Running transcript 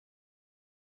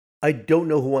I don't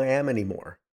know who I am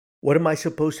anymore. What am I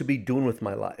supposed to be doing with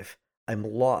my life? I'm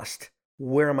lost.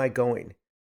 Where am I going?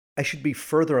 I should be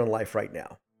further in life right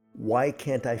now. Why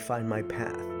can't I find my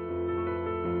path?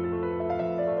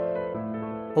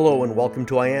 Hello and welcome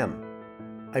to I Am.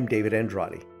 I'm David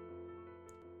Andrade.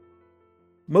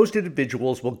 Most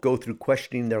individuals will go through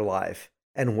questioning their life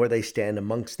and where they stand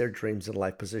amongst their dreams and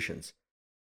life positions,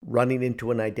 running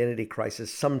into an identity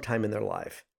crisis sometime in their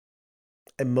life.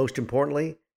 And most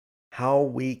importantly, how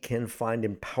we can find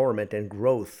empowerment and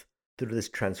growth through this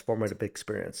transformative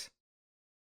experience.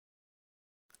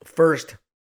 First,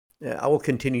 I will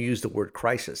continue to use the word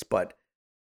crisis, but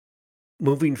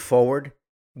moving forward,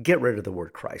 get rid of the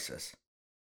word crisis,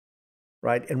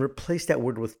 right? And replace that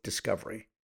word with discovery.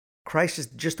 Crisis,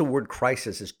 just the word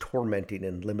crisis is tormenting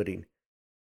and limiting.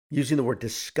 Using the word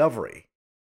discovery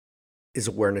is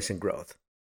awareness and growth.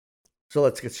 So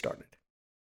let's get started.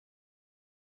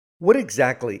 What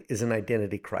exactly is an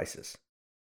identity crisis?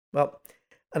 Well,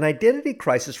 an identity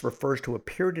crisis refers to a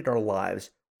period in our lives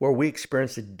where we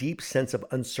experience a deep sense of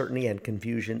uncertainty and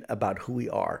confusion about who we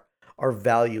are, our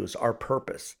values, our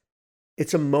purpose.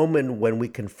 It's a moment when we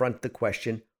confront the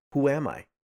question, who am I?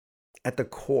 At the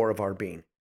core of our being.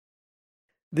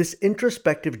 This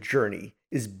introspective journey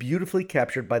is beautifully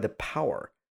captured by the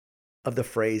power of the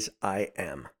phrase, I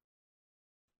am.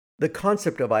 The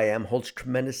concept of I am holds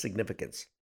tremendous significance.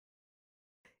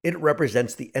 It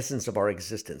represents the essence of our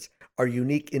existence, our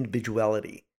unique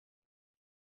individuality,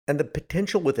 and the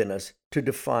potential within us to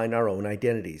define our own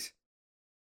identities.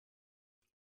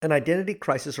 An identity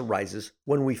crisis arises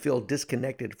when we feel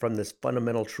disconnected from this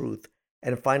fundamental truth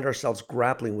and find ourselves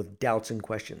grappling with doubts and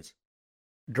questions.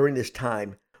 During this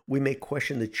time, we may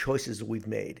question the choices we've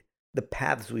made, the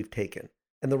paths we've taken,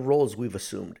 and the roles we've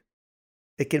assumed.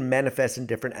 It can manifest in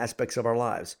different aspects of our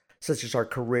lives, such as our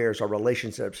careers, our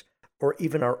relationships, or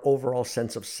even our overall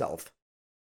sense of self.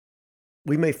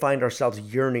 We may find ourselves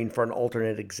yearning for an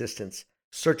alternate existence,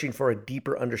 searching for a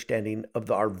deeper understanding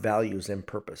of our values and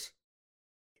purpose.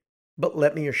 But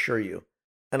let me assure you,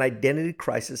 an identity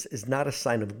crisis is not a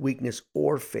sign of weakness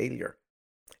or failure.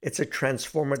 It's a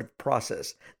transformative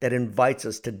process that invites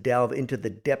us to delve into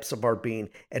the depths of our being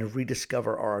and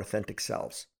rediscover our authentic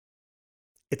selves.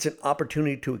 It's an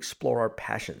opportunity to explore our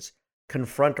passions,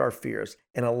 confront our fears,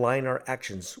 and align our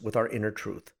actions with our inner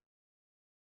truth.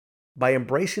 By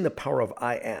embracing the power of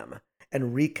I am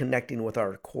and reconnecting with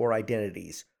our core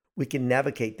identities, we can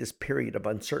navigate this period of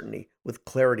uncertainty with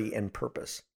clarity and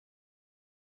purpose.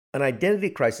 An identity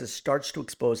crisis starts to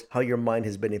expose how your mind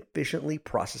has been efficiently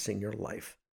processing your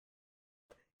life.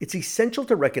 It's essential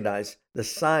to recognize the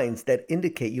signs that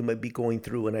indicate you might be going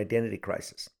through an identity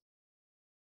crisis.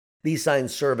 These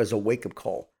signs serve as a wake-up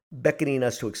call, beckoning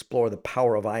us to explore the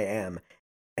power of I am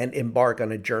and embark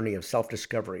on a journey of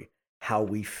self-discovery, how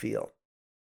we feel.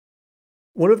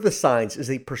 One of the signs is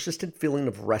a persistent feeling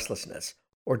of restlessness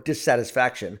or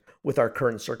dissatisfaction with our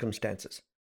current circumstances.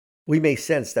 We may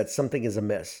sense that something is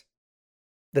amiss,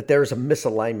 that there is a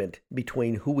misalignment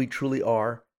between who we truly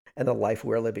are and the life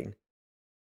we are living.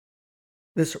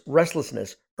 This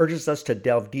restlessness urges us to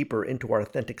delve deeper into our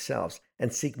authentic selves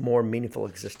and seek more meaningful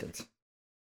existence.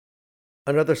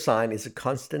 Another sign is a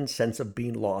constant sense of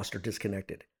being lost or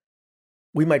disconnected.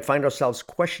 We might find ourselves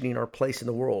questioning our place in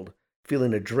the world,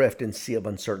 feeling adrift in a sea of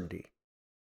uncertainty.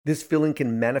 This feeling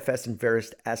can manifest in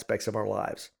various aspects of our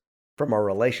lives, from our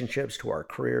relationships to our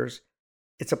careers.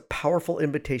 It's a powerful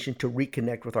invitation to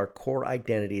reconnect with our core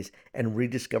identities and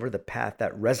rediscover the path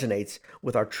that resonates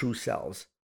with our true selves.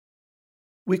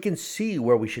 We can see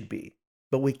where we should be,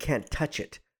 but we can't touch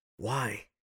it. Why?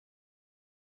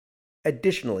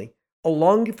 Additionally, a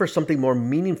longing for something more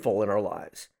meaningful in our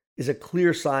lives is a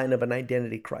clear sign of an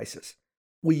identity crisis.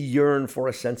 We yearn for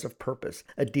a sense of purpose,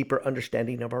 a deeper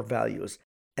understanding of our values,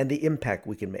 and the impact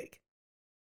we can make.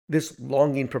 This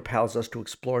longing propels us to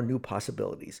explore new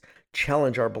possibilities,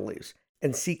 challenge our beliefs,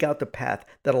 and seek out the path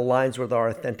that aligns with our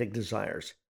authentic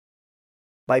desires.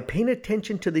 By paying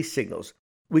attention to these signals,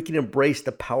 we can embrace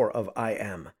the power of I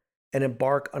am and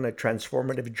embark on a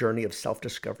transformative journey of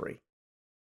self-discovery.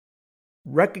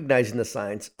 Recognizing the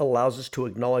signs allows us to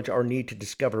acknowledge our need to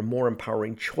discover more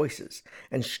empowering choices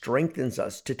and strengthens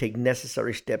us to take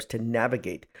necessary steps to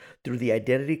navigate through the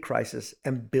identity crisis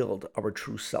and build our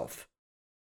true self.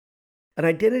 An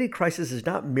identity crisis is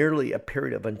not merely a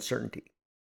period of uncertainty.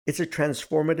 It's a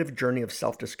transformative journey of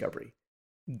self-discovery,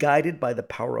 guided by the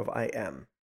power of I am.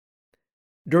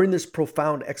 During this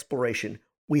profound exploration,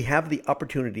 we have the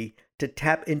opportunity to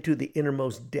tap into the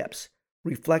innermost depths,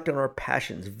 reflect on our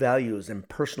passions, values, and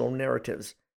personal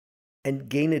narratives, and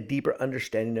gain a deeper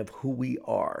understanding of who we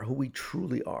are, who we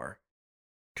truly are.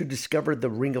 to discover the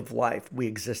ring of life we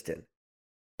exist in,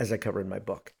 as I cover in my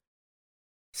book.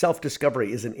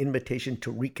 Self-discovery is an invitation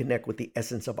to reconnect with the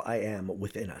essence of I am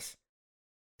within us.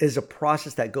 It is a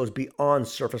process that goes beyond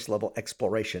surface-level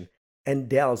exploration and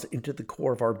delves into the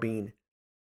core of our being.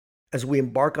 As we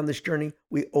embark on this journey,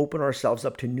 we open ourselves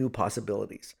up to new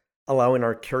possibilities, allowing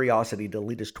our curiosity to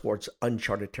lead us towards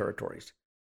uncharted territories.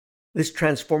 This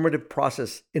transformative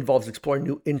process involves exploring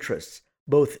new interests,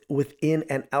 both within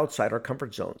and outside our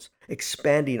comfort zones,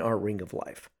 expanding our ring of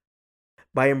life.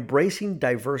 By embracing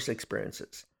diverse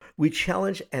experiences, we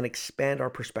challenge and expand our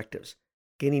perspectives,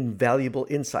 gaining valuable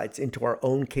insights into our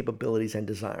own capabilities and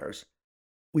desires.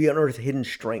 We unearth hidden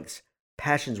strengths,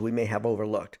 passions we may have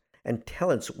overlooked, and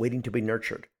talents waiting to be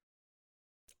nurtured.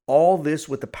 All this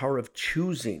with the power of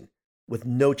choosing, with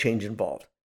no change involved.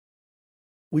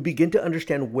 We begin to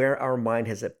understand where our mind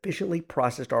has efficiently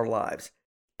processed our lives,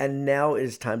 and now it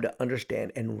is time to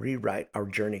understand and rewrite our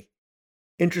journey.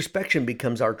 Introspection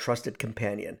becomes our trusted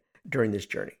companion during this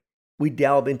journey. We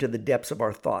delve into the depths of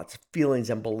our thoughts, feelings,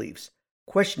 and beliefs,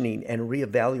 questioning and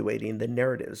reevaluating the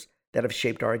narratives that have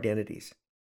shaped our identities.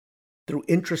 Through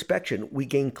introspection, we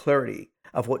gain clarity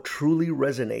of what truly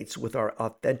resonates with our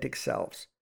authentic selves,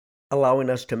 allowing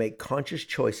us to make conscious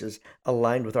choices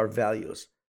aligned with our values,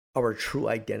 our true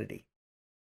identity.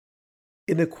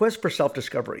 In the quest for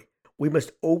self-discovery, we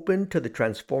must open to the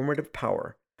transformative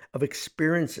power of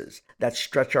experiences that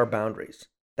stretch our boundaries,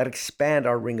 that expand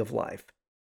our ring of life.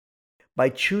 By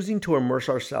choosing to immerse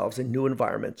ourselves in new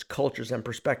environments, cultures, and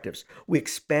perspectives, we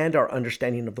expand our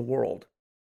understanding of the world,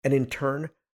 and in turn,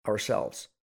 ourselves.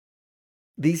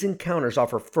 These encounters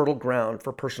offer fertile ground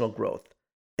for personal growth,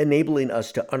 enabling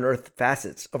us to unearth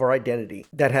facets of our identity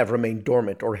that have remained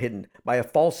dormant or hidden by a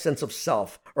false sense of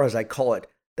self, or as I call it,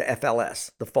 the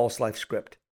FLS, the false life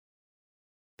script.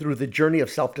 Through the journey of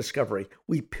self-discovery,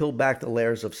 we peel back the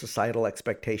layers of societal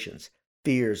expectations,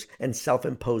 fears, and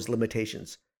self-imposed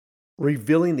limitations,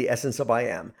 revealing the essence of I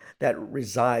am that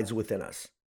resides within us.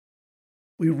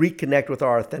 We reconnect with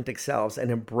our authentic selves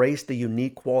and embrace the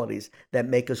unique qualities that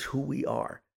make us who we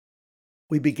are.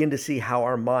 We begin to see how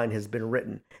our mind has been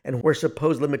written and where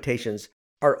supposed limitations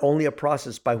are only a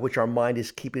process by which our mind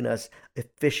is keeping us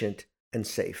efficient and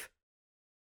safe.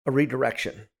 A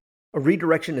redirection. A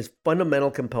redirection is a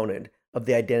fundamental component of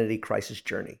the identity crisis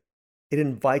journey. It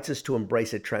invites us to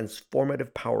embrace a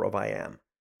transformative power of I am.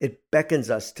 It beckons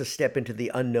us to step into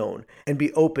the unknown and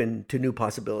be open to new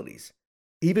possibilities,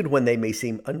 even when they may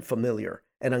seem unfamiliar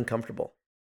and uncomfortable.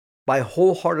 By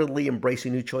wholeheartedly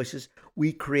embracing new choices,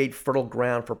 we create fertile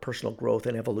ground for personal growth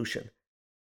and evolution,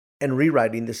 and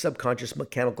rewriting the subconscious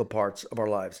mechanical parts of our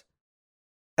lives.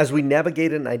 As we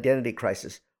navigate an identity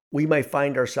crisis, we might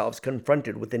find ourselves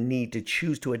confronted with the need to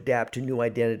choose to adapt to new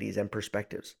identities and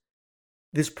perspectives.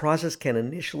 This process can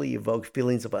initially evoke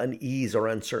feelings of unease or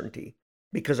uncertainty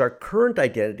because our current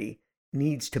identity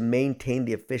needs to maintain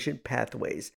the efficient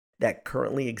pathways that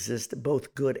currently exist,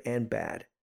 both good and bad.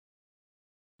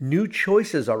 New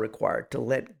choices are required to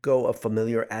let go of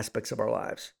familiar aspects of our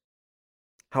lives.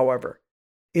 However,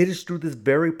 it is through this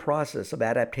very process of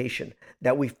adaptation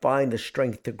that we find the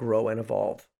strength to grow and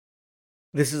evolve.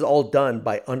 This is all done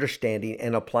by understanding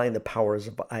and applying the powers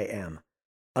of I am,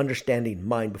 understanding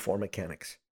mind before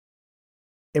mechanics.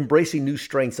 Embracing new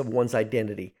strengths of one's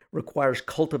identity requires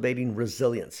cultivating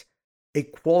resilience, a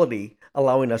quality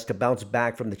allowing us to bounce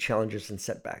back from the challenges and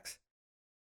setbacks.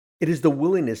 It is the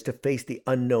willingness to face the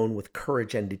unknown with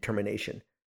courage and determination,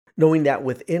 knowing that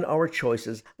within our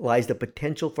choices lies the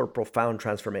potential for profound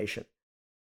transformation.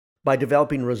 By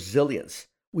developing resilience,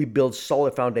 we build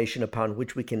solid foundation upon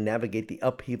which we can navigate the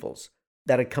upheavals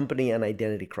that accompany an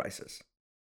identity crisis.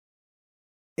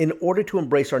 In order to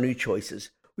embrace our new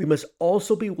choices, we must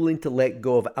also be willing to let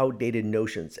go of outdated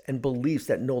notions and beliefs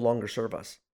that no longer serve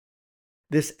us.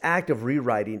 This act of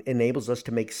rewriting enables us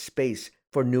to make space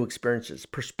for new experiences,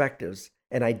 perspectives,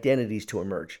 and identities to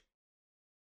emerge.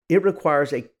 It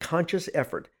requires a conscious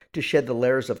effort to shed the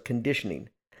layers of conditioning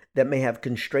that may have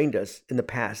constrained us in the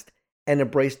past and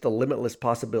embrace the limitless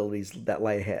possibilities that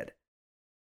lie ahead.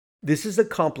 This is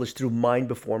accomplished through mind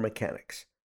before mechanics,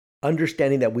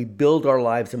 understanding that we build our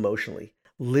lives emotionally,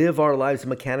 live our lives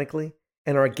mechanically,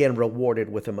 and are again rewarded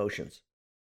with emotions.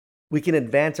 We can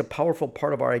advance a powerful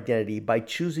part of our identity by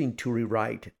choosing to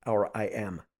rewrite our I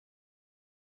am.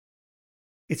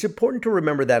 It's important to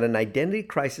remember that an identity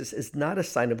crisis is not a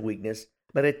sign of weakness,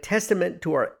 but a testament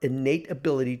to our innate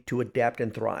ability to adapt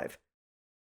and thrive.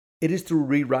 It is through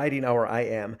rewriting our I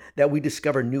am that we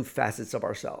discover new facets of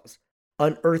ourselves,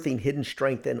 unearthing hidden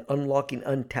strength and unlocking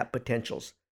untapped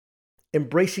potentials.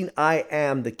 Embracing I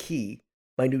am the key,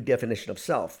 my new definition of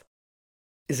self.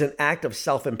 is an act of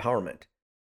self-empowerment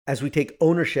as we take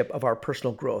ownership of our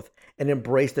personal growth and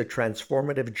embrace the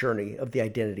transformative journey of the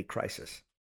identity crisis.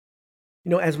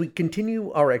 As we continue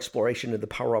our exploration of the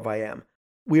power of I am,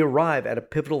 we arrive at a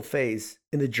pivotal phase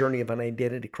in the journey of an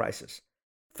identity crisis,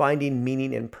 finding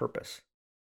meaning and purpose.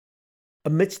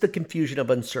 Amidst the confusion of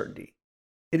uncertainty,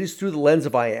 it is through the lens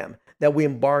of I am that we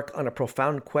embark on a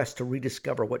profound quest to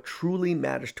rediscover what truly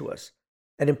matters to us,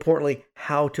 and importantly,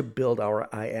 how to build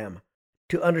our I am,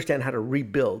 to understand how to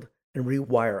rebuild and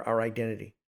rewire our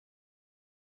identity.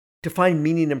 To find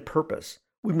meaning and purpose,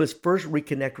 we must first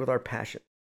reconnect with our passion,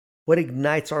 what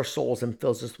ignites our souls and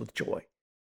fills us with joy.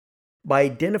 By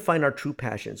identifying our true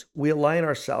passions, we align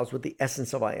ourselves with the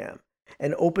essence of I am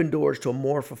and open doors to a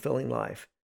more fulfilling life.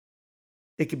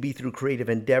 It could be through creative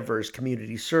endeavors,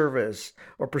 community service,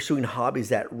 or pursuing hobbies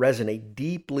that resonate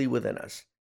deeply within us.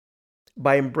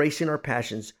 By embracing our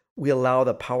passions, we allow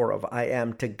the power of I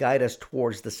am to guide us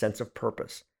towards the sense of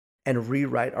purpose and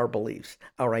rewrite our beliefs,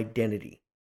 our identity.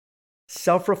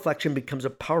 Self-reflection becomes a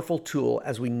powerful tool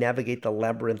as we navigate the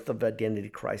labyrinth of identity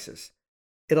crisis.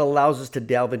 It allows us to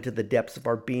delve into the depths of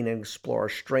our being and explore our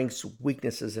strengths,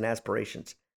 weaknesses, and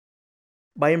aspirations.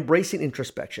 By embracing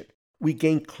introspection, we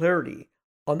gain clarity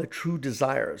on the true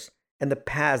desires and the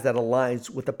paths that aligns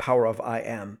with the power of I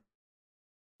am.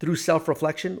 Through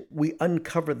self-reflection, we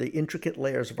uncover the intricate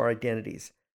layers of our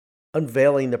identities,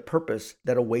 unveiling the purpose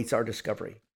that awaits our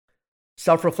discovery.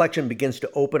 Self-reflection begins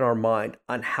to open our mind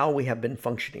on how we have been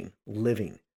functioning,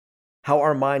 living, how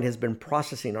our mind has been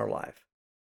processing our life,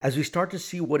 as we start to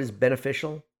see what is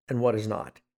beneficial and what is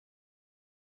not.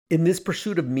 In this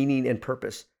pursuit of meaning and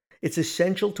purpose, it's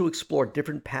essential to explore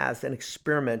different paths and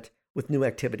experiment with new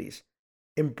activities,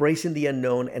 embracing the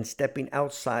unknown and stepping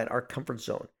outside our comfort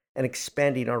zone and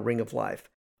expanding our ring of life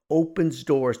opens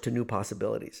doors to new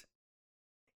possibilities.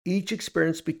 Each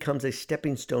experience becomes a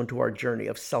stepping stone to our journey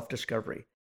of self-discovery,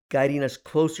 guiding us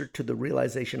closer to the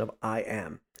realization of I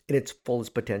am in its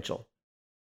fullest potential.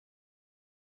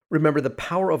 Remember, the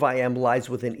power of I am lies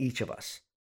within each of us.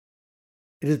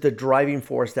 It is the driving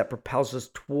force that propels us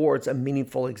towards a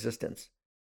meaningful existence.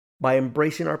 By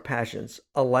embracing our passions,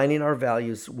 aligning our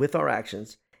values with our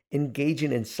actions,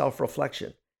 engaging in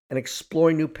self-reflection, and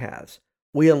exploring new paths,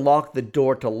 we unlock the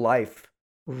door to life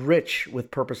rich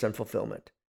with purpose and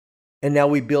fulfillment. And now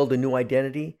we build a new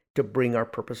identity to bring our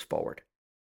purpose forward.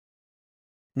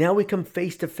 Now we come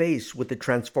face to face with the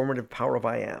transformative power of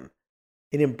I am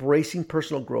in embracing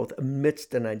personal growth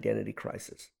amidst an identity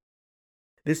crisis.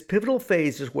 This pivotal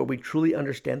phase is where we truly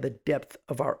understand the depth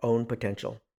of our own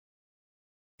potential.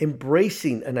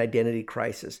 Embracing an identity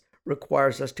crisis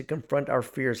requires us to confront our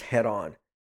fears head on.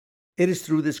 It is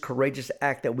through this courageous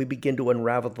act that we begin to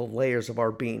unravel the layers of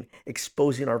our being,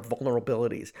 exposing our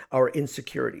vulnerabilities, our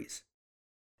insecurities.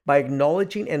 By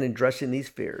acknowledging and addressing these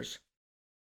fears,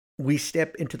 we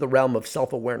step into the realm of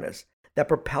self-awareness that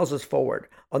propels us forward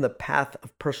on the path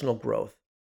of personal growth.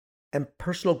 And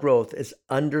personal growth is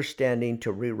understanding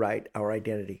to rewrite our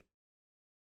identity.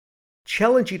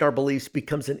 Challenging our beliefs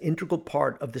becomes an integral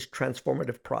part of this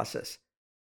transformative process.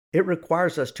 It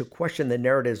requires us to question the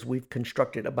narratives we've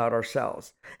constructed about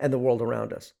ourselves and the world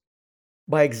around us.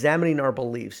 By examining our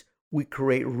beliefs, we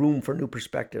create room for new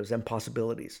perspectives and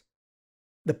possibilities.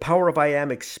 The power of I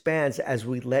am expands as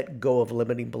we let go of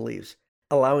limiting beliefs,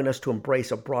 allowing us to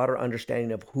embrace a broader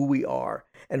understanding of who we are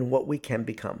and what we can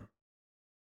become.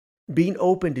 Being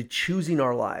open to choosing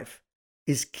our life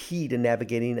is key to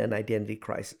navigating an identity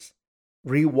crisis.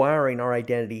 Rewiring our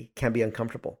identity can be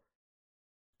uncomfortable,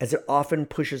 as it often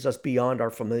pushes us beyond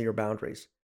our familiar boundaries.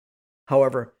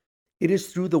 However, it is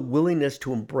through the willingness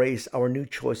to embrace our new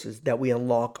choices that we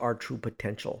unlock our true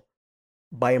potential.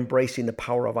 By embracing the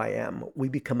power of I am, we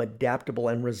become adaptable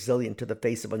and resilient to the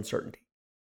face of uncertainty.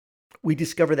 We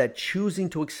discover that choosing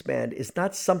to expand is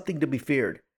not something to be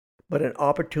feared, but an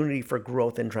opportunity for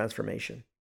growth and transformation.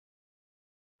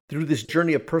 Through this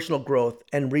journey of personal growth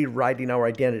and rewriting our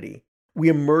identity, we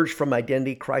emerge from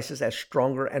identity crisis as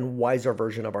stronger and wiser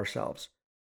version of ourselves.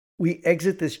 We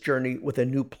exit this journey with a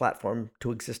new platform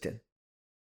to exist in.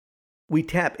 We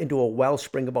tap into a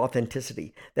wellspring of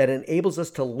authenticity that enables us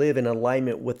to live in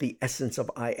alignment with the essence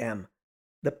of I am.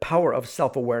 The power of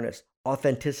self-awareness,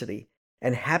 authenticity,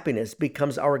 and happiness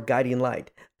becomes our guiding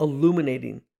light,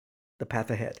 illuminating the path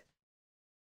ahead.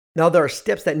 Now, there are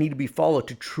steps that need to be followed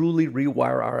to truly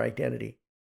rewire our identity.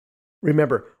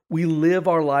 Remember, we live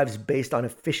our lives based on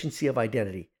efficiency of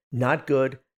identity, not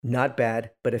good, not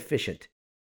bad, but efficient.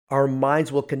 Our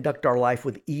minds will conduct our life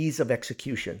with ease of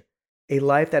execution, a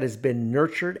life that has been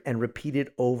nurtured and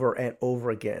repeated over and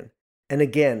over again. And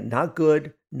again, not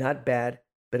good, not bad,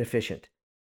 but efficient.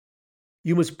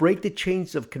 You must break the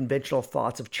chains of conventional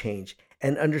thoughts of change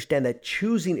and understand that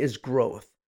choosing is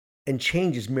growth and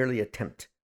change is merely attempt.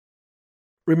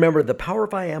 Remember, the power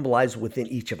of I am lies within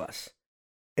each of us.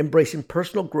 Embracing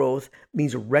personal growth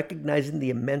means recognizing the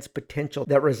immense potential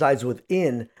that resides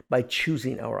within by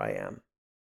choosing our I am.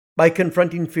 By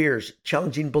confronting fears,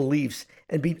 challenging beliefs,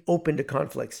 and being open to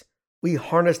conflicts, we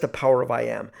harness the power of I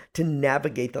am to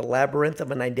navigate the labyrinth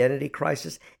of an identity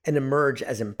crisis and emerge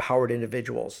as empowered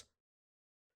individuals.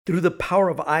 Through the power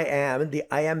of I am and the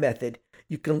I am method,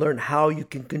 you can learn how you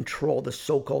can control the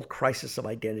so-called crisis of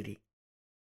identity.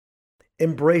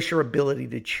 Embrace your ability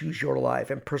to choose your life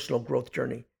and personal growth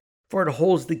journey, for it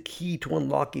holds the key to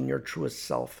unlocking your truest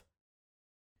self.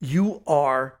 You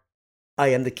are, I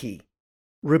am the key.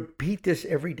 Repeat this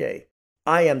every day.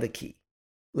 I am the key.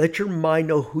 Let your mind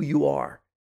know who you are.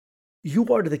 You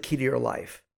are the key to your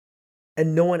life,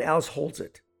 and no one else holds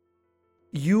it.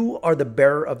 You are the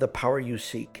bearer of the power you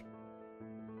seek.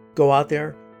 Go out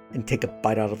there and take a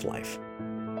bite out of life.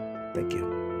 Thank you.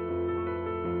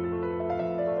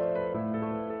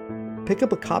 Pick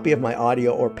up a copy of my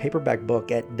audio or paperback book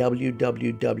at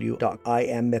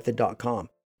www.iammethod.com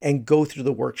and go through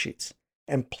the worksheets.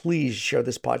 And please share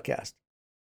this podcast.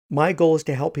 My goal is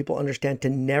to help people understand to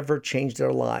never change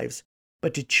their lives,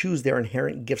 but to choose their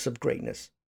inherent gifts of greatness.